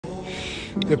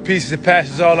The peace that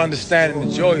passes all understanding,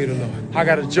 the joy of the Lord. I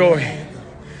got a joy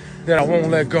that I won't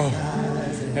let go.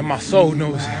 And my soul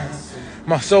knows it.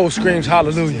 My soul screams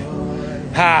hallelujah.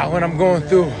 When I'm going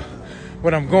through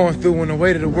what I'm going through, when the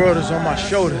weight of the world is on my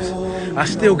shoulders, I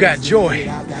still got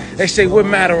joy. They say, what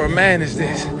matter of man is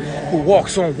this who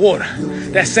walks on water?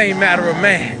 That same matter of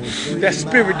man, that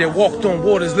spirit that walked on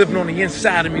water is living on the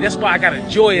inside of me. That's why I got a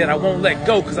joy that I won't let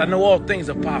go, because I know all things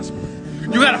are possible.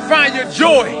 You got to find your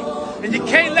joy, and you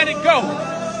can't let it go.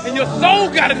 And your soul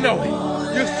got to know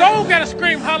it. Your soul got to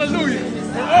scream hallelujah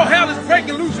when all hell is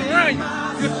breaking loose around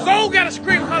you. Your soul got to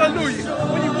scream hallelujah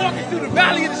when you're walking through the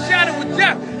valley of the shadow of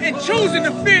death and choosing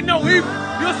to fear no evil.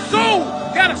 Your soul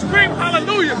got to scream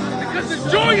hallelujah, because the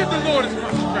joy of the Lord is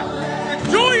my strength.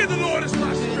 The joy of the Lord is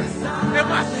my strength. And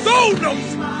my soul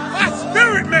knows it. My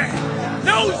spirit man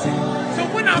knows it. So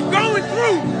when I'm going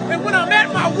through and when I'm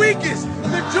at my weakest,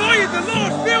 the joy of the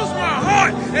Lord fills my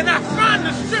heart, and I find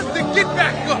the strength to get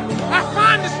back up. I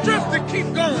find the strength to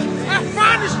keep going. I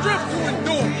find the strength to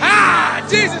endure.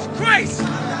 Jesus Christ,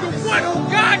 the one who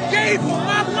God gave for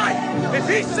my life, and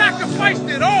he sacrificed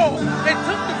it all and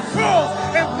took the cross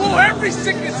and bore every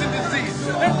sickness and disease,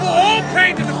 and bore all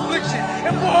pain and affliction,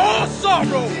 and bore all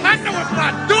sorrow. I know if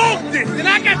my dog did, then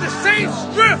I got the same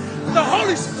strength, the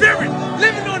Holy Spirit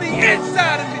living on the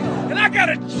inside of me, and I got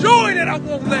a joy that I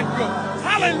won't let go.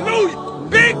 Hallelujah.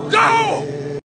 Big dog.